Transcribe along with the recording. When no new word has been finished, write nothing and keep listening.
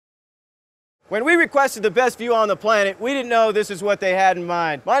When we requested the best view on the planet, we didn't know this is what they had in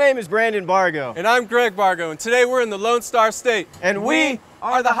mind. My name is Brandon Bargo. And I'm Greg Bargo, and today we're in the Lone Star State. And we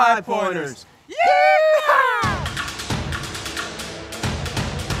are the High Pointers. Yeah!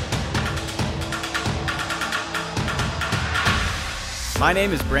 My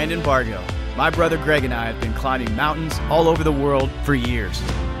name is Brandon Bargo. My brother Greg and I have been climbing mountains all over the world for years.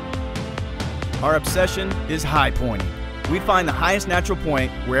 Our obsession is high pointing. We find the highest natural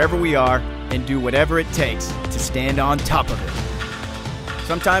point wherever we are and do whatever it takes to stand on top of it.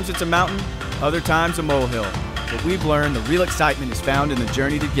 Sometimes it's a mountain, other times a molehill, but we've learned the real excitement is found in the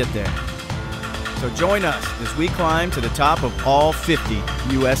journey to get there. So join us as we climb to the top of all 50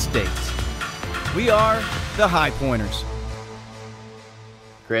 U.S. states. We are the High Pointers.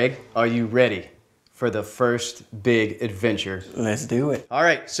 Greg, are you ready for the first big adventure? Let's do it. All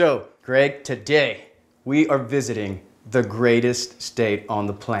right, so Greg, today we are visiting the greatest state on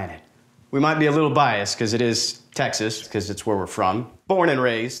the planet. We might be a little biased because it is Texas, because it's where we're from. Born and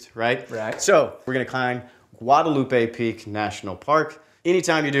raised, right? Right. So we're gonna climb Guadalupe Peak National Park.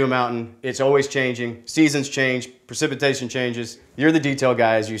 Anytime you do a mountain, it's always changing. Seasons change, precipitation changes. You're the detail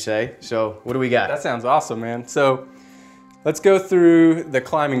guy, as you say. So what do we got? That sounds awesome, man. So let's go through the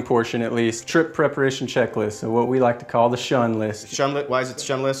climbing portion at least. Trip preparation checklist, so what we like to call the shun list. Shun list? Why is it the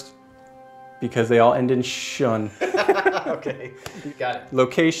shun list? Because they all end in shun. Okay, you got it.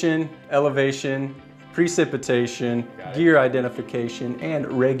 Location, elevation, precipitation, gear identification, and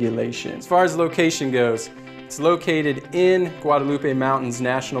regulation. As far as location goes, it's located in Guadalupe Mountains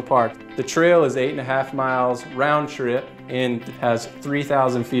National Park. The trail is 8.5 miles round trip and has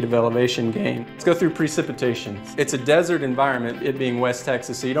 3,000 feet of elevation gain. Let's go through precipitation. It's a desert environment, it being West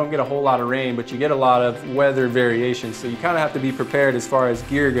Texas, so you don't get a whole lot of rain, but you get a lot of weather variation, so you kind of have to be prepared as far as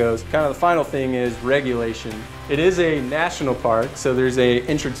gear goes. Kind of the final thing is regulation. It is a national park, so there's a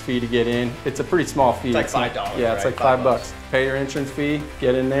entrance fee to get in. It's a pretty small fee. It's like $5, Yeah, it's right? like $5. Pay your entrance fee,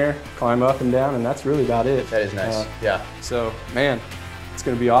 get in there, climb up and down, and that's really about it. That is nice, yeah. So, man, it's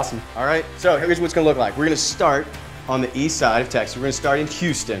gonna be awesome. All right, so here's what it's gonna look like. We're gonna start on the east side of Texas. We're gonna start in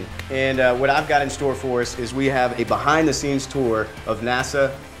Houston. And what I've got in store for us is we have a behind the scenes tour of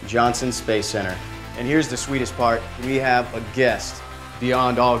NASA Johnson Space Center. And here's the sweetest part. We have a guest,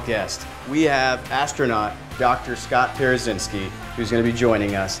 beyond all guests. We have astronaut Dr. Scott Parazynski, who's gonna be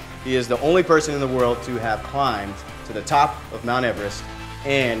joining us. He is the only person in the world to have climbed to the top of Mount Everest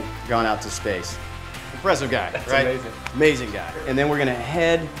and gone out to space. Impressive guy, That's right? amazing. Amazing guy. And then we're gonna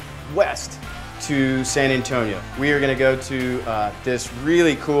head west to San Antonio. We are gonna go to this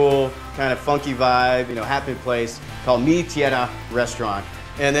really cool, kind of funky vibe, happening place called Mi Tierra Restaurant.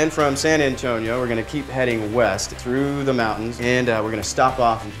 And then from San Antonio, we're gonna keep heading west through the mountains, and we're gonna stop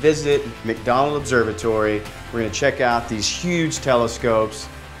off and visit McDonald Observatory. We're gonna check out these huge telescopes,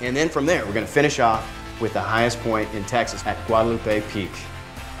 and then from there, we're gonna finish off with the highest point in Texas at Guadalupe Peak.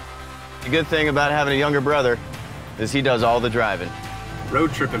 The good thing about having a younger brother is he does all the driving.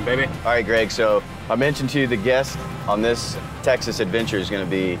 Road tripping, baby. All right, Greg, so I mentioned to you the guest on this Texas adventure is gonna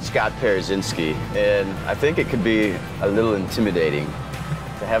be Scott Parazynski, and I think it could be a little intimidating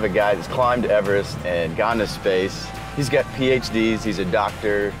to have a guy that's climbed Everest and gone to space. He's got PhDs, he's a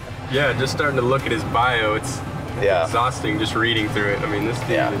doctor. Yeah, just starting to look at his bio, it's exhausting just reading through it. I mean, this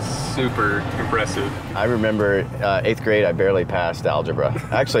dude is super impressive. I remember 8th grade, I barely passed algebra.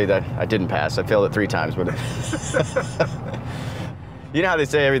 Actually, I didn't pass. I failed it 3 times, but you know how they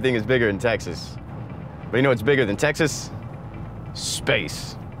say everything is bigger in Texas? But you know what's bigger than Texas?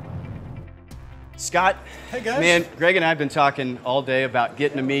 Space. Scott, hey guys. Man, Greg and I have been talking all day about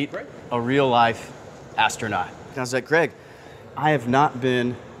getting to meet a real-life astronaut. And I was like, Greg, I have not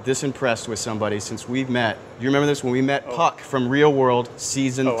been this impressed with somebody since we've met. You remember this when we met Puck from Real World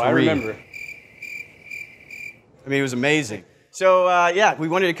Season 3? I remember. I mean, it was amazing. So yeah, we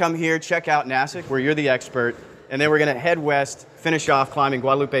wanted to come here, check out NASA, where you're the expert, and then we're gonna head west, finish off climbing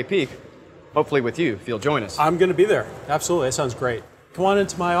Guadalupe Peak, hopefully with you, if you'll join us. I'm gonna be there. Absolutely, that sounds great. Come on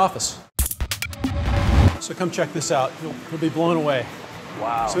into my office. So come check this out. You'll be blown away.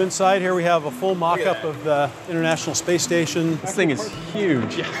 Wow. So inside here we have a full mock-up of the International Space Station. This thing is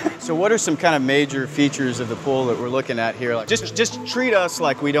huge. So what are some kind of major features of the pool that we're looking at here? Like, just treat us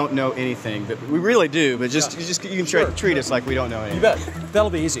like we don't know anything, but we really do. But you can treat us like we don't know anything. You bet. That'll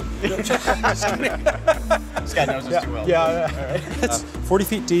be easy. This guy knows us too well. Yeah. It's 40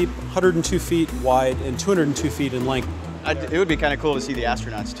 feet deep, 102 feet wide, and 202 feet in length. It would be kind of cool to see the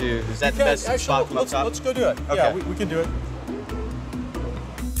astronauts too. Is that the best spot from up top? Let's go do it. Okay. Yeah, we can do it.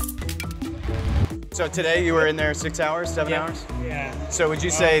 So today you were in there 6 hours, 7 hours? Yeah. So would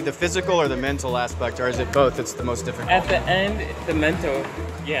you say the physical or the mental aspect, or is it both? It's the most difficult. At the end, the mental,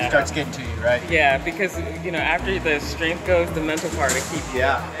 starts getting to you, right? Yeah, because, you know, after the strength goes, the mental part will keep you.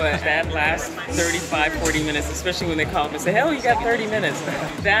 Yeah. But that last 35, 40 minutes, especially when they call up and say, hell, you got 30 minutes.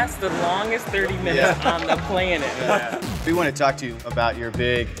 That's the longest 30 minutes on the planet. Yeah. We want to talk to you about your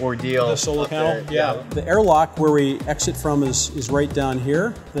big ordeal. The solar panel? There. Yeah. The airlock where we exit from is right down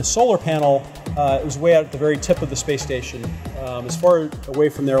here. The solar panel is way out at the very tip of the space station, as far away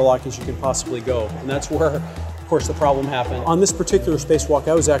from the airlock as you can possibly go. And that's where, of course, the problem happened. On this particular spacewalk,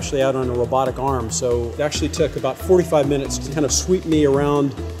 I was actually out on a robotic arm, so it actually took about 45 minutes to kind of sweep me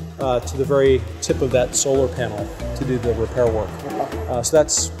around to the very tip of that solar panel to do the repair work. So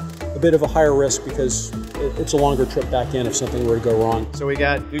that's a bit of a higher risk because it's a longer trip back in if something were to go wrong. So we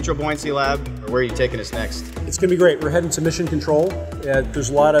got Neutral Buoyancy Lab. Where are you taking us next? It's going to be great. We're heading to mission control. There's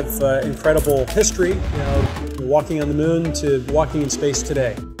a lot of incredible history, you know, walking on the moon to walking in space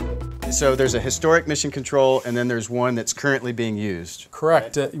today. So there's a historic mission control, and then there's one that's currently being used.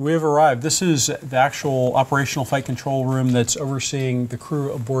 Correct. We have arrived. This is the actual operational flight control room that's overseeing the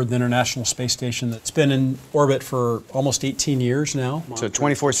crew aboard the International Space Station that's been in orbit for almost 18 years now. So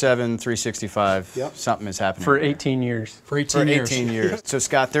 24/7, 365, something is happening. For 18 years. For 18 years. 18 years. So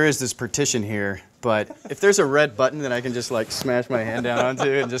Scott, there is this partition here, but if there's a red button that I can just like smash my hand down onto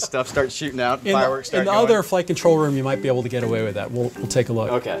and just stuff starts shooting out, fireworks start going. In the other flight control room, you might be able to get away with that. We'll take a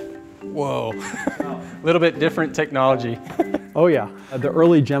look. Okay. Whoa. A little bit different technology. Oh yeah. The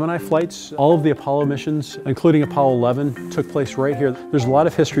early Gemini flights, all of the Apollo missions, including Apollo 11, took place right here. There's a lot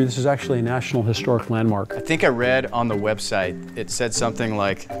of history. This is actually a National Historic Landmark. I think I read on the website, it said something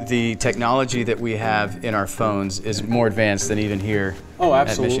like the technology that we have in our phones is more advanced than even here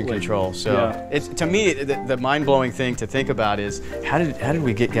at Mission Control. So it's, to me, the mind-blowing thing to think about is how did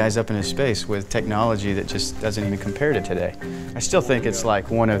we get guys up into space with technology that just doesn't even compare to today? I still think it's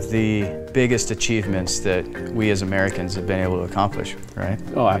like one of the biggest achievements that we as Americans have been able to accomplish, right?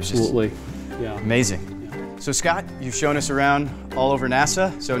 Oh, absolutely. Yeah. Amazing. So Scott, you've shown us around all over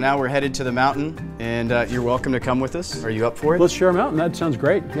NASA, so now we're headed to the mountain, and you're welcome to come with us. Are you up for it? Let's share a mountain. That sounds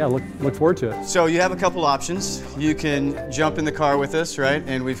great. Yeah, look forward to it. So you have a couple options. You can jump in the car with us, right?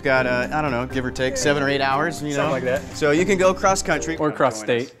 And we've got, I don't know, give or take 7 or 8 hours, you know? Something like that. So you can go cross country. Or cross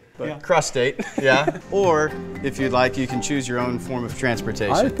state. Cross state, yeah. Or if you'd like, you can choose your own form of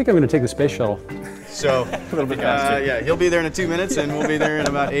transportation. I think I'm going to take the space shuttle. So, a little bit faster. Yeah, he'll be there in 2 minutes, and we'll be there in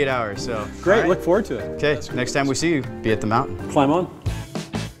about 8 hours. So great, look forward to it. Okay, next time we see you, be at the mountain. Climb on.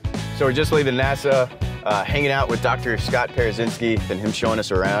 So we're just leaving NASA, hanging out with Dr. Scott Parazynski and him showing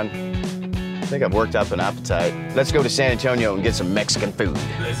us around. I think I've worked up an appetite. Let's go to San Antonio and get some Mexican food.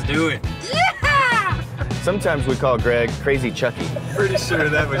 Let's do it. Sometimes we call Greg Crazy Chucky. Pretty sure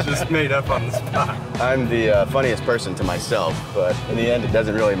that was just made up on the spot. I'm the funniest person to myself, but in the end it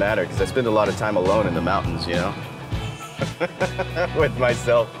doesn't really matter because I spend a lot of time alone in the mountains, you know? With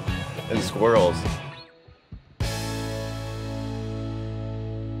myself and squirrels.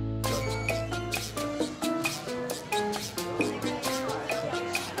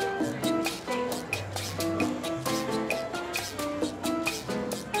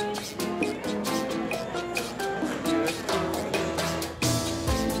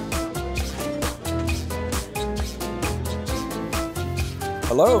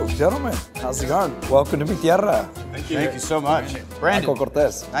 Hello, gentlemen. How's it going? Welcome to mi tierra. Thank you so much. Brandon. Michael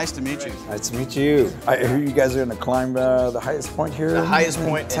Cortez. Nice to meet you. Nice to meet you. I hear you guys are going to climb the highest point here. The highest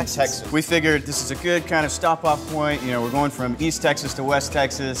point in Texas. We figured this is a good kind of stop-off point. You know, we're going from East Texas to West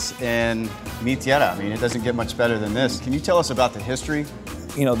Texas and mi tierra. I mean, it doesn't get much better than this. Can you tell us about the history?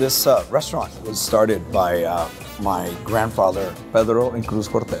 You know, this restaurant was started by my grandfather, Pedro and Cruz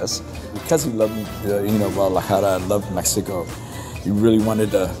Cortez. Because he loved, you know, Guadalajara, loved Mexico. He really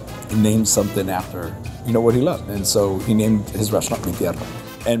wanted to name something after, you know, what he loved. And so he named his restaurant Mi Tierra.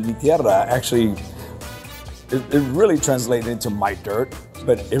 And Mi Tierra actually, it really translated into my dirt,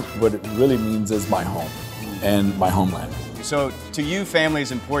 but what it really means is my home and my homeland. So to you, family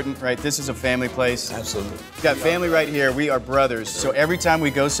is important, right? This is a family place. Absolutely. We've got family right here. We are brothers. So every time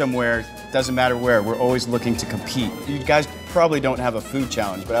we go somewhere, doesn't matter where, we're always looking to compete. You guys probably don't have a food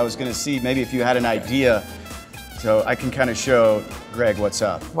challenge, but I was going to see maybe if you had an idea so I can kind of show Greg what's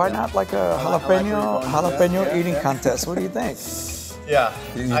up. Why not like a jalapeno eating contest? What do you think? Yeah.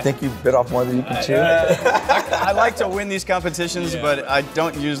 Do you think you bit off more than you can chew? I like to win these competitions, but I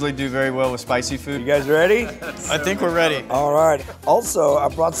don't usually do very well with spicy food. You guys ready? I think we're ready. All right. Also, I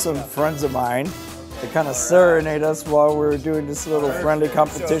brought some friends of mine to kind of serenade us while we're doing this little friendly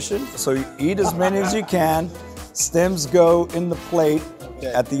competition. So you eat as many as you can. Stems go in the plate.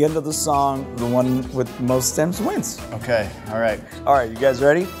 At the end of the song, the one with the most stems wins. Okay, all right. All right, you guys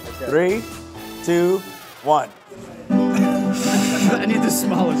ready? Okay. 3, 2, 1. I need the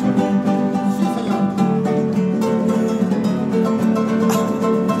smallest one.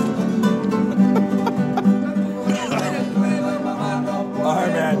 All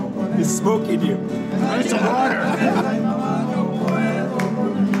right, man. He's smoking you. There's some water.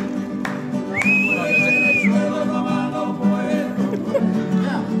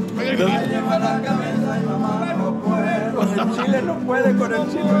 Chile no puede con el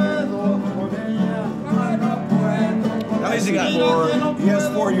chile. He got 4. He has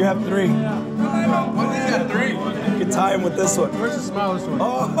 4. You have 3. He's got 3. You can tie him with this one. Where's the smallest one? Oh.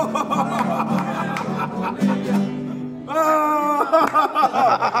 All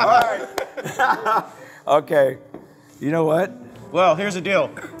right. Okay. You know what? Well, here's the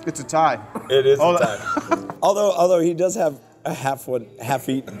deal. It's a tie. It is a tie. although he does have a half eaten.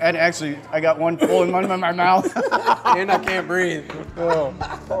 And actually, I got one full in my mouth. And I can't breathe. Oh.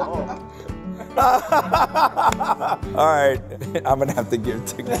 All right, I'm gonna have to give it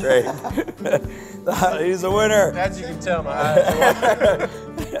to Greg. He's the winner. As you can tell, my eyes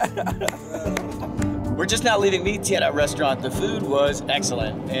are We're just now leaving Mi Tierra restaurant. The food was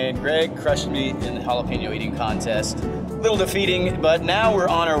excellent, and Greg crushed me in the jalapeno eating contest. A little defeating, but now we're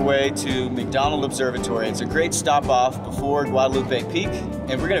on our way to McDonald Observatory. It's a great stop off before Guadalupe Peak,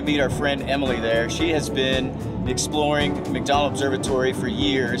 and we're gonna meet our friend Emily there. She has been exploring McDonald Observatory for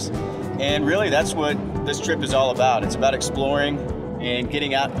years, and really that's what this trip is all about. It's about exploring and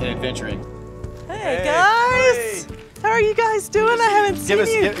getting out and adventuring. Hey guys! Hey. How are you guys doing? I haven't seen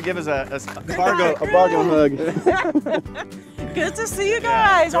you. Give us a Bargo hug. Good to see you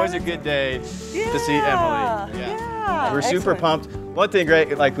guys. It's always a good day to see Emily. Yeah. We're super pumped. One thing,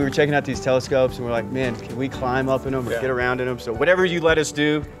 great, like we were checking out these telescopes and we're like, man, can we climb up in them or get around in them? So whatever you let us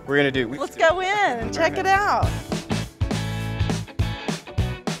do, we're gonna do. Let's go in and check it out.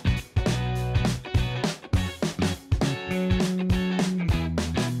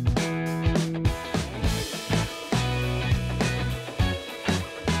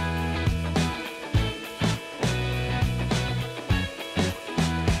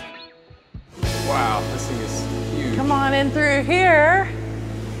 Wow, this thing is huge. Come on in through here.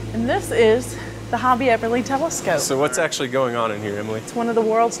 And this is the Hobby Everly telescope. So what's actually going on in here, Emily? It's one of the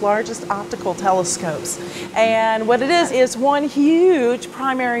world's largest optical telescopes. And what it is one huge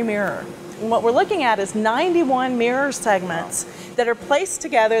primary mirror. And what we're looking at is 91 mirror segments that are placed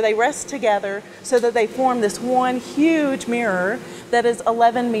together, they rest together so that they form this one huge mirror that is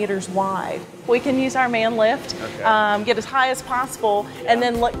 11 meters wide. We can use our man lift, get as high as possible, and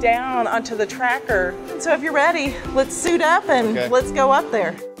then look down onto the tracker. So if you're ready, let's suit up and let's go up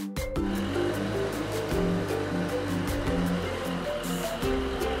there.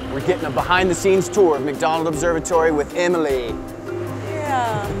 We're getting a behind-the-scenes tour of McDonald Observatory with Emily.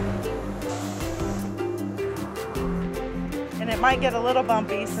 Yeah. And it might get a little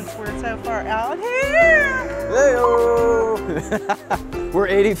bumpy since we're so far out here. Hey-o. We're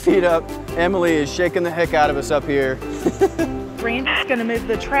 80 feet up. Emily is shaking the heck out of us up here. Randy's gonna move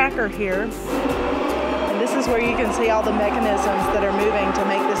the tracker here. And this is where you can see all the mechanisms that are moving to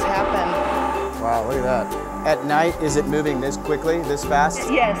make this happen. Wow, look at that. At night, is it moving this quickly, this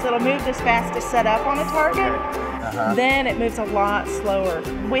fast? Yes, it'll move this fast to set up on a target. Then it moves a lot slower.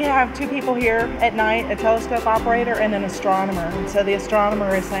 We have 2 people here at night, a telescope operator and an astronomer. And so the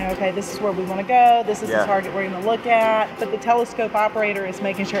astronomer is saying, okay, this is where we want to go, this is the target we're going to look at. But the telescope operator is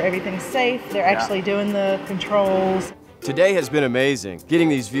making sure everything's safe. They're actually doing the controls. Today has been amazing. Getting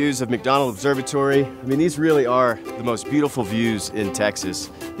these views of McDonald Observatory, I mean, these really are the most beautiful views in Texas.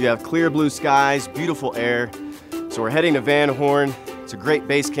 You have clear blue skies, beautiful air. So we're heading to Van Horn. It's a great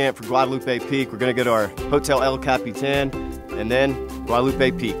base camp for Guadalupe Peak. We're gonna go to our Hotel El Capitan and then Guadalupe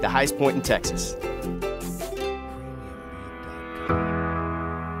Peak, the highest point in Texas.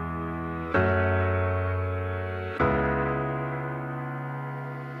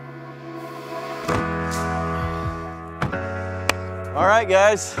 All right,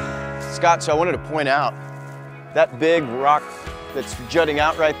 guys. Scott, so I wanted to point out that big rock that's jutting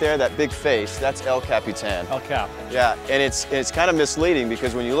out right there, that big face, that's El Capitan. El Cap. Yeah, and it's kind of misleading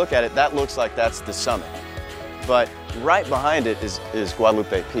because when you look at it, that looks like that's the summit. But right behind it is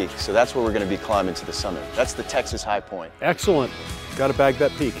Guadalupe Peak, so that's where we're going to be climbing to the summit. That's the Texas high point. Excellent. Got to bag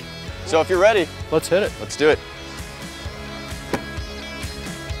that peak. So if you're ready, let's hit it. Let's do it.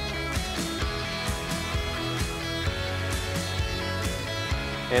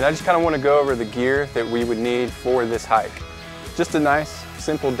 And I just kind of want to go over the gear that we would need for this hike. Just a nice,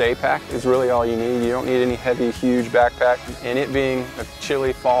 simple day pack is really all you need. You don't need any heavy, huge backpack. And it being a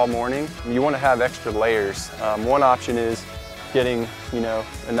chilly fall morning, you want to have extra layers. One option is getting, you know,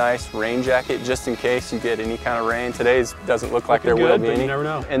 a nice rain jacket just in case you get any kind of rain. Today's doesn't look like there will be any. You never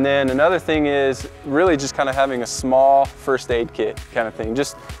know. And then another thing is really just kind of having a small first aid kit kind of thing.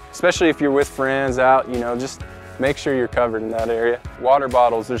 Just, especially if you're with friends out, you know, just make sure you're covered in that area. Water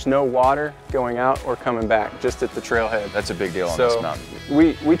bottles, there's no water going out or coming back, just at the trailhead. That's a big deal on this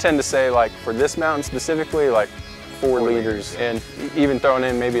mountain. We tend to say, like, for this mountain specifically, like 4 liters, and even throwing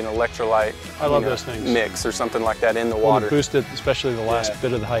in maybe an electrolyte those things. Mix or something like that in the water. Boost it, especially the last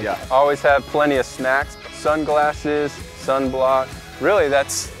bit of the hike. Yeah. Always have plenty of snacks, sunglasses, sunblock. Really,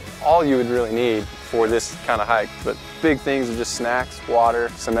 that's all you would really need for this kind of hike. But big things are just snacks, water,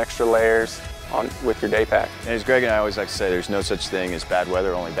 some extra layers on with your day pack. And as Greg and I always like to say, there's no such thing as bad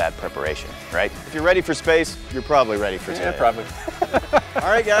weather, only bad preparation, right? If you're ready for space, you're probably ready for today. Yeah, probably. All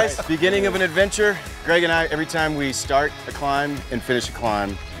right, guys, beginning of an adventure. Greg and I, every time we start a climb and finish a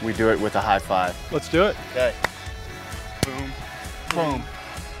climb, we do it with a high five. Let's do it. Okay. Boom, boom,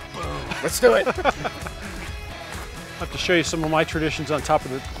 boom. Let's do it. I have to show you some of my traditions on top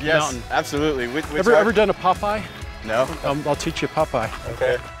of the mountain. Yes, absolutely. Ever done a Popeye? No. I'll teach you Popeye.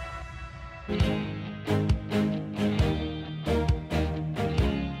 Okay.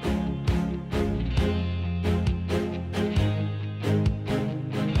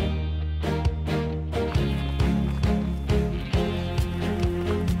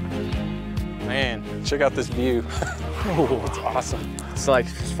 Man, check out this view. Oh, it's awesome. It's like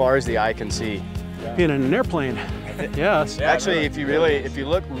as far as the eye can see. Being in an airplane. Yes. Actually, if you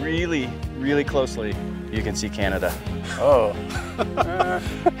look really, really closely, you can see Canada. Oh.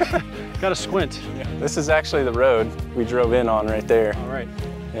 Got to squint. Yeah. This is actually the road we drove in on right there. All right.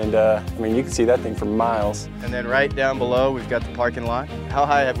 And I mean, you can see that thing for miles. And then right down below, we've got the parking lot. How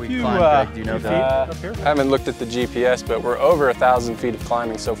high have we climbed, Greg? Do you know that? Up here? I haven't looked at the GPS, but we're over 1,000 feet of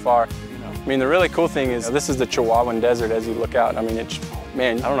climbing so far. I mean, the really cool thing is this is the Chihuahuan Desert as you look out. I mean,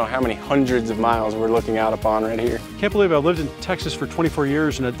 man, I don't know how many hundreds of miles we're looking out upon right here. Can't believe I've lived in Texas for 24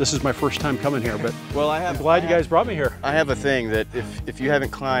 years and this is my first time coming here, but well, I'm glad you guys brought me here. I have a thing that if you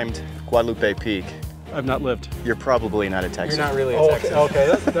haven't climbed Guadalupe Peak, I've not lived. You're probably not a Texan. You're not really a Texan.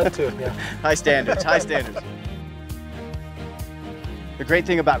 Okay, that too, yeah. High standards, high standards. The great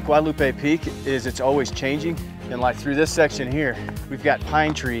thing about Guadalupe Peak is it's always changing. And like through this section here, we've got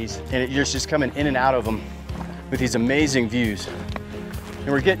pine trees and you're just coming in and out of them with these amazing views. And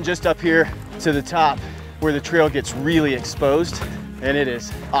we're getting just up here to the top where the trail gets really exposed and it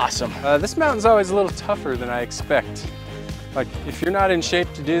is awesome. This mountain's always a little tougher than I expect. Like if you're not in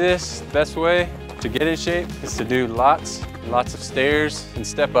shape to do this, the best way to get in shape is to do lots and lots of stairs and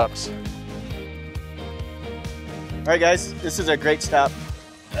step ups. All right guys, this is a great stop.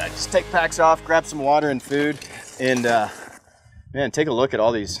 Just take packs off, grab some water and food, and man, take a look at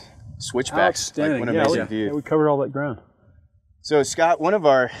all these switchbacks. Like, what an amazing view. Yeah, we covered all that ground. So Scott, one of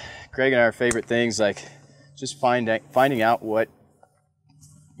Greg and our favorite things, like just finding out what,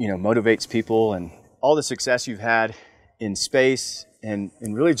 motivates people and all the success you've had in space and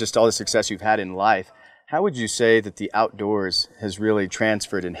really just all the success you've had in life. How would you say that the outdoors has really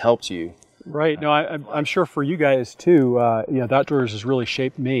transferred and helped you? Right. No, I'm sure for you guys too. The outdoors has really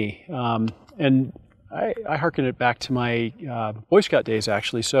shaped me, and I hearken it back to my Boy Scout days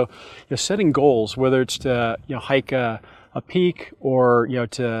actually. So, setting goals, whether it's to hike a peak or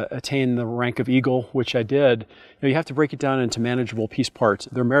to attain the rank of Eagle, which I did. You have to break it down into manageable piece parts.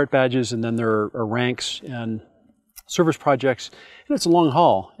 There are merit badges, and then there are ranks and service projects, and it's a long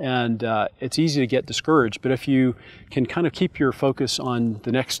haul, and it's easy to get discouraged. But if you can kind of keep your focus on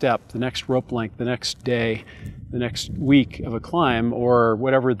the next step, the next rope length, the next day, the next week of a climb, or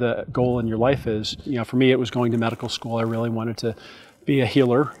whatever the goal in your life is. For me, it was going to medical school. I really wanted to be a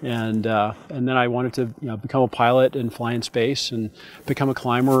healer, and then I wanted to become a pilot and fly in space and become a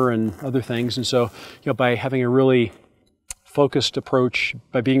climber and other things. And so, by having a really focused approach,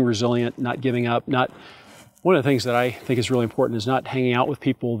 by being resilient, not giving up, one of the things that I think is really important is not hanging out with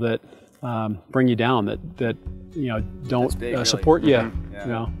people that bring you down, that don't support you.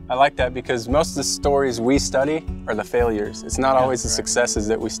 Yeah. I like that because most of the stories we study are the failures. It's not always the successes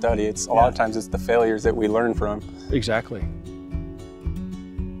that we study. It's a lot of times it's the failures that we learn from. Exactly.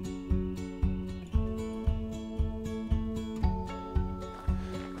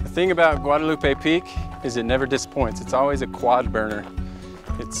 The thing about Guadalupe Peak is it never disappoints. It's always a quad burner.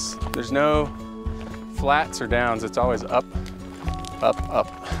 There's no flats or downs. It's always up, up,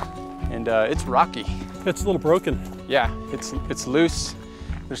 up. And it's rocky. It's a little broken. Yeah, it's loose.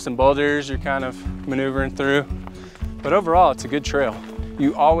 There's some boulders you're kind of maneuvering through. But overall, it's a good trail.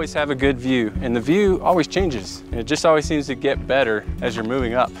 You always have a good view, and the view always changes. And it just always seems to get better as you're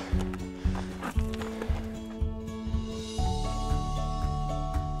moving up.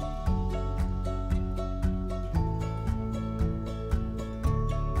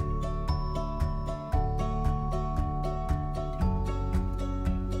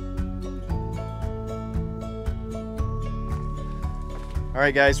 All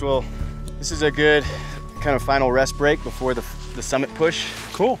right, guys, well, this is a good kind of final rest break before the summit push.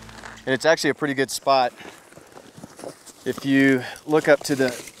 Cool. And it's actually a pretty good spot. If you look up to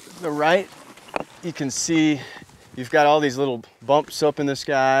the right, you can see you've got all these little bumps up in the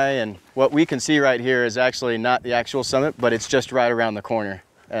sky, and what we can see right here is actually not the actual summit, but it's just right around the corner,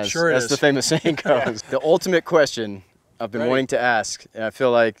 as the famous saying goes. The ultimate question I've been wanting to ask, and I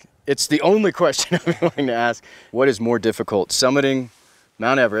feel like it's the only question I've been wanting to ask: what is more difficult, summiting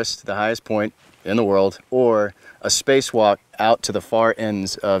Mount Everest, the highest point in the world, or a spacewalk out to the far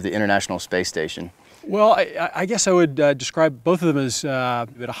ends of the International Space Station? Well, I guess I would describe both of them as a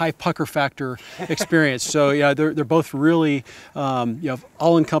high pucker factor experience. So yeah, they're both really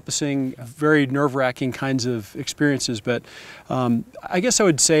all-encompassing, very nerve-wracking kinds of experiences. But I guess I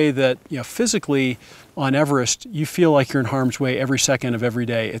would say that physically on Everest, you feel like you're in harm's way every second of every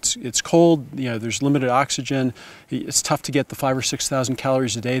day. It's cold. There's limited oxygen. It's tough to get the 5,000 or 6,000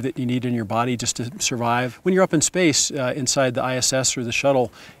 calories a day that you need in your body just to survive. When you're up in space, inside the ISS or the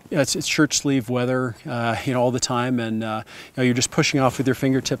shuttle, it's shirt sleeve weather, all the time, and you're just pushing off with your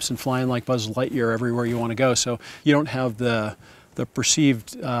fingertips and flying like Buzz Lightyear everywhere you want to go. So you don't have the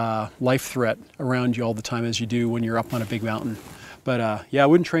perceived life threat around you all the time as you do when you're up on a big mountain. But yeah, I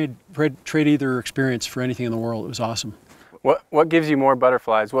wouldn't trade either experience for anything in the world. It was awesome. What gives you more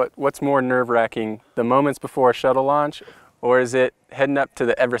butterflies? What's more nerve-wracking, the moments before a shuttle launch, or is it heading up to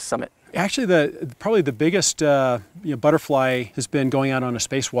the Everest summit? Actually, probably the biggest butterfly has been going out on a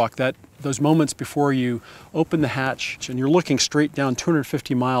spacewalk. Those moments before you open the hatch and you're looking straight down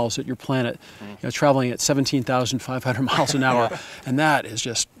 250 miles at your planet, traveling at 17,500 miles an hour, and that is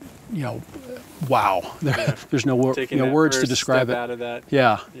just, wow. There's no words to describe it. Out of that.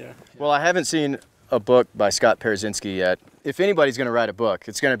 Yeah. Well, I haven't seen a book by Scott Parazynski yet. If anybody's going to write a book,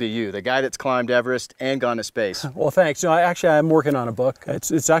 it's going to be you, the guy that's climbed Everest and gone to space. Well, thanks. I'm working on a book.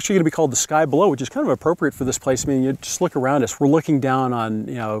 It's actually going to be called The Sky Below, which is kind of appropriate for this place. I mean, you just look around us. We're looking down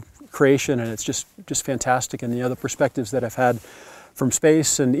on creation, and it's just fantastic. And the perspectives that I've had from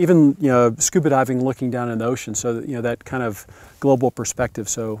space, and even scuba diving, looking down in the ocean. So that kind of global perspective.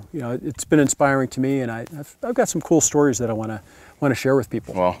 So it's been inspiring to me, and I've got some cool stories that I want to share with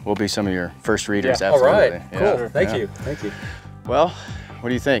people. Well, we'll be some of your first readers. Yeah. Absolutely. All right. Yeah. Cool. Thank you. Thank you. Well, what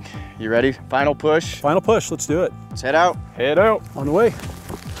do you think? You ready? Final push? Final push. Let's do it. Let's head out. Head out. On the way.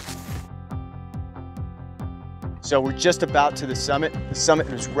 So we're just about to the summit. The summit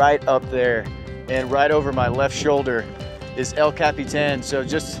is right up there, and right over my left shoulder is El Capitan. So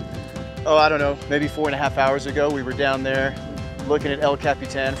just, I don't know, maybe 4.5 hours ago, we were down there looking at El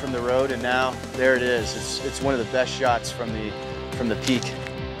Capitan from the road, and now there it is. It's one of the best shots from the peak.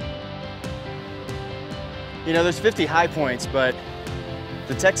 There's 50 high points, but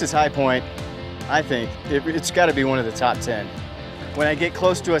the Texas high point, I think, it's got to be one of the top 10. When I get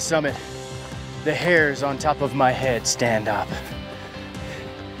close to a summit, the hairs on top of my head stand up.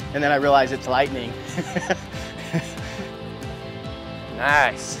 And then I realize it's lightning.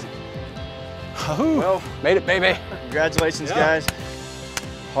 Nice. Well, made it, baby. Congratulations, guys.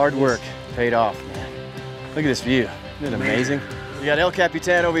 Hard work paid off, man. Look at this view. Isn't it amazing? You got El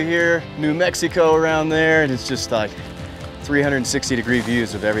Capitan over here, New Mexico around there, and it's just like 360-degree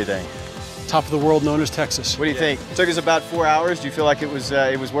views of everything. Top of the world known as Texas. What do you think? It took us about 4 hours. Do you feel like it was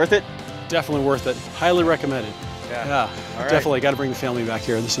worth it? Definitely worth it. Highly recommended. Yeah. All right. Definitely got to bring the family back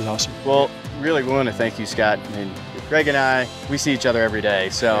here. This is awesome. Well, really, we want to thank you, Scott. I mean, Greg and I, we see each other every day,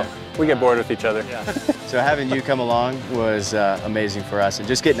 so. We get bored with each other. Yeah. So having you come along was amazing for us, and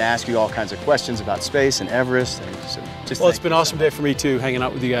just getting to ask you all kinds of questions about space and Everest. And well, it's been an awesome day for me too, hanging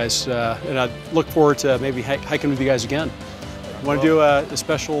out with you guys, and I look forward to maybe hiking with you guys again. Want to do a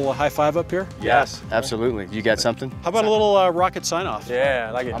special high five up here? Yes, absolutely. You got something? How about a little rocket sign off? Yeah,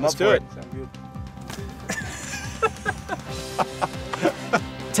 I like it. Let's do it.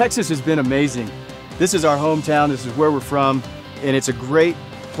 Texas has been amazing. This is our hometown. This is where we're from, and it's a great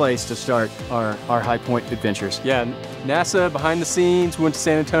place to start our high point adventures. Yeah, NASA behind the scenes. We went to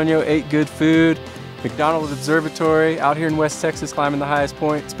San Antonio, ate good food. McDonald Observatory out here in West Texas, climbing the highest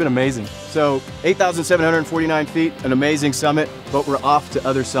point. It's been amazing. So 8,749 feet, an amazing summit, but we're off to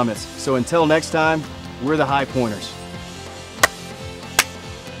other summits. So until next time, we're the High Pointers.